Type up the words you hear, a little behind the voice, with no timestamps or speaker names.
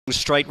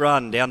Straight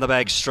run down the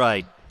back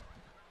straight.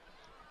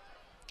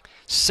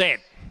 Set.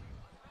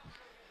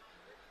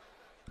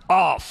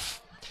 Off.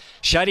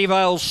 Shady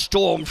Vale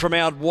Storm from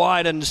out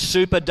wide and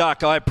Super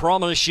Duck, I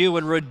Promise You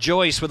and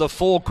Rejoice were the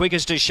four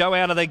quickest to show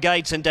out of the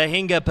gates, and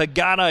Dahinga,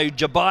 Pagano,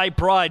 Jabai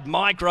Pride,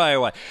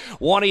 Micro,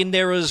 one in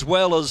there as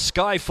well as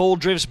Skyfall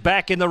drifts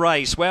back in the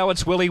race. Wow,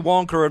 it's Willy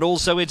Wonka and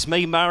also it's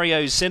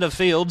Memario, centre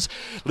fields.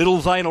 Little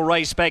Vane will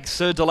race back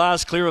third to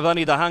last, clear of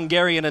only the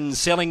Hungarian and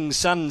Selling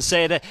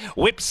Sunset.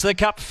 Whips the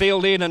cup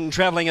field in and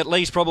travelling at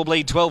least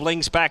probably 12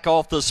 lengths back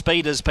off the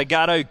speed as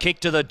Pagano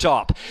kicked to the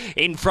top.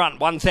 In front,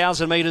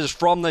 1,000 metres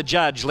from the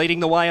judge, leading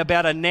the way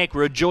about a neck,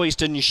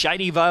 Rejoiced, and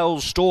Shady Vale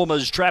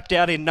Stormers trapped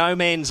out in no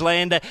man's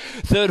land.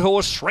 Third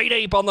horse, 3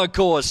 deep on the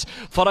course,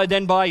 followed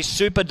then by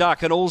Super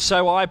Duck and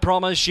also I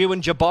Promise You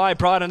and Jabai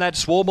Pride, and that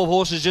swarm of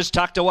horses just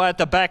tucked away at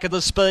the back of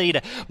the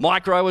speed.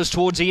 Micro is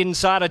towards the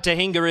inside of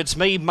Tahinga. It's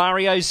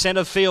Memario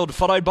centre field,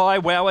 followed by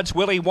Wow, it's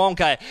Willy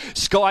Wonka.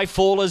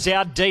 Skyfall is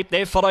out deep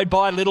there, followed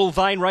by Little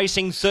Vane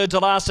racing third to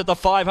last at the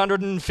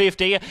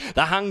 550.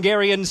 The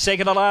Hungarian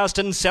second to last,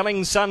 and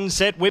Selling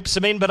Sunset whips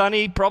them in, but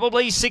only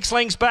probably 6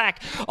 lengths back.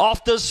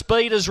 Off the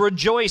speed is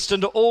Rejoiced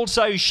and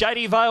also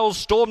Shady Vale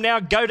Storm now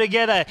go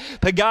together.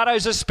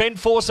 Pagano's a spent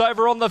force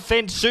over on the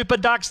fence. Super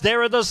Ducks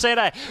there at the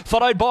centre,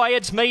 followed by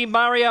It's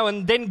Memario,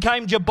 and then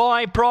came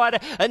Jabai Pride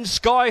and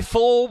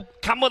Skyfall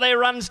come with their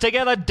runs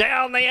together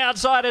down the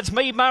outside. It's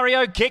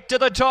Memario kick to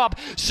the top.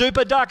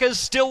 Super Duck is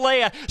still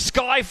there.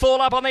 Skyfall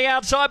up on the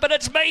outside, but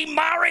it's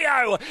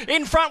Memario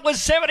in front with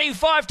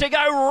 75 to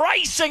go,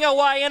 racing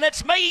away, and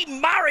it's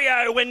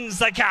Memario wins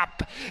the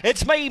cup.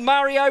 It's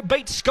Memario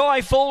beats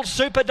Skyfall,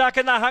 Super Duck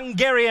and the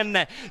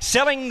Hungarian.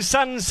 Selling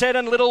Sunset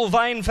and Little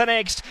Vane for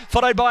next,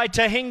 followed by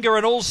Tahinga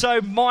and also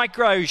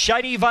Micro.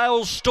 Shady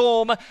Vale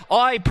Storm,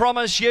 I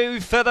Promise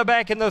You further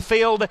back in the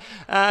field.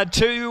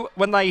 Two,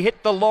 when they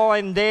hit the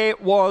line there,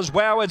 was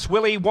Wow, it's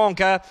Willy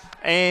Wonka,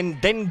 and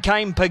then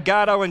came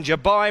Pagano and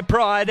Jabai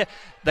Pride.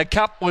 The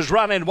cup was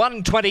run in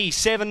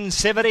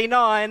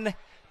 1:27.79.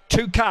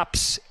 2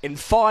 cups in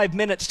 5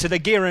 minutes to the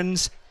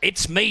Gerans.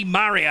 It's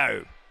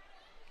Memario.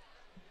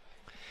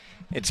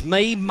 It's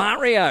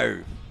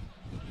Memario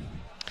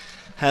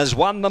has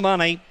won the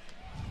money.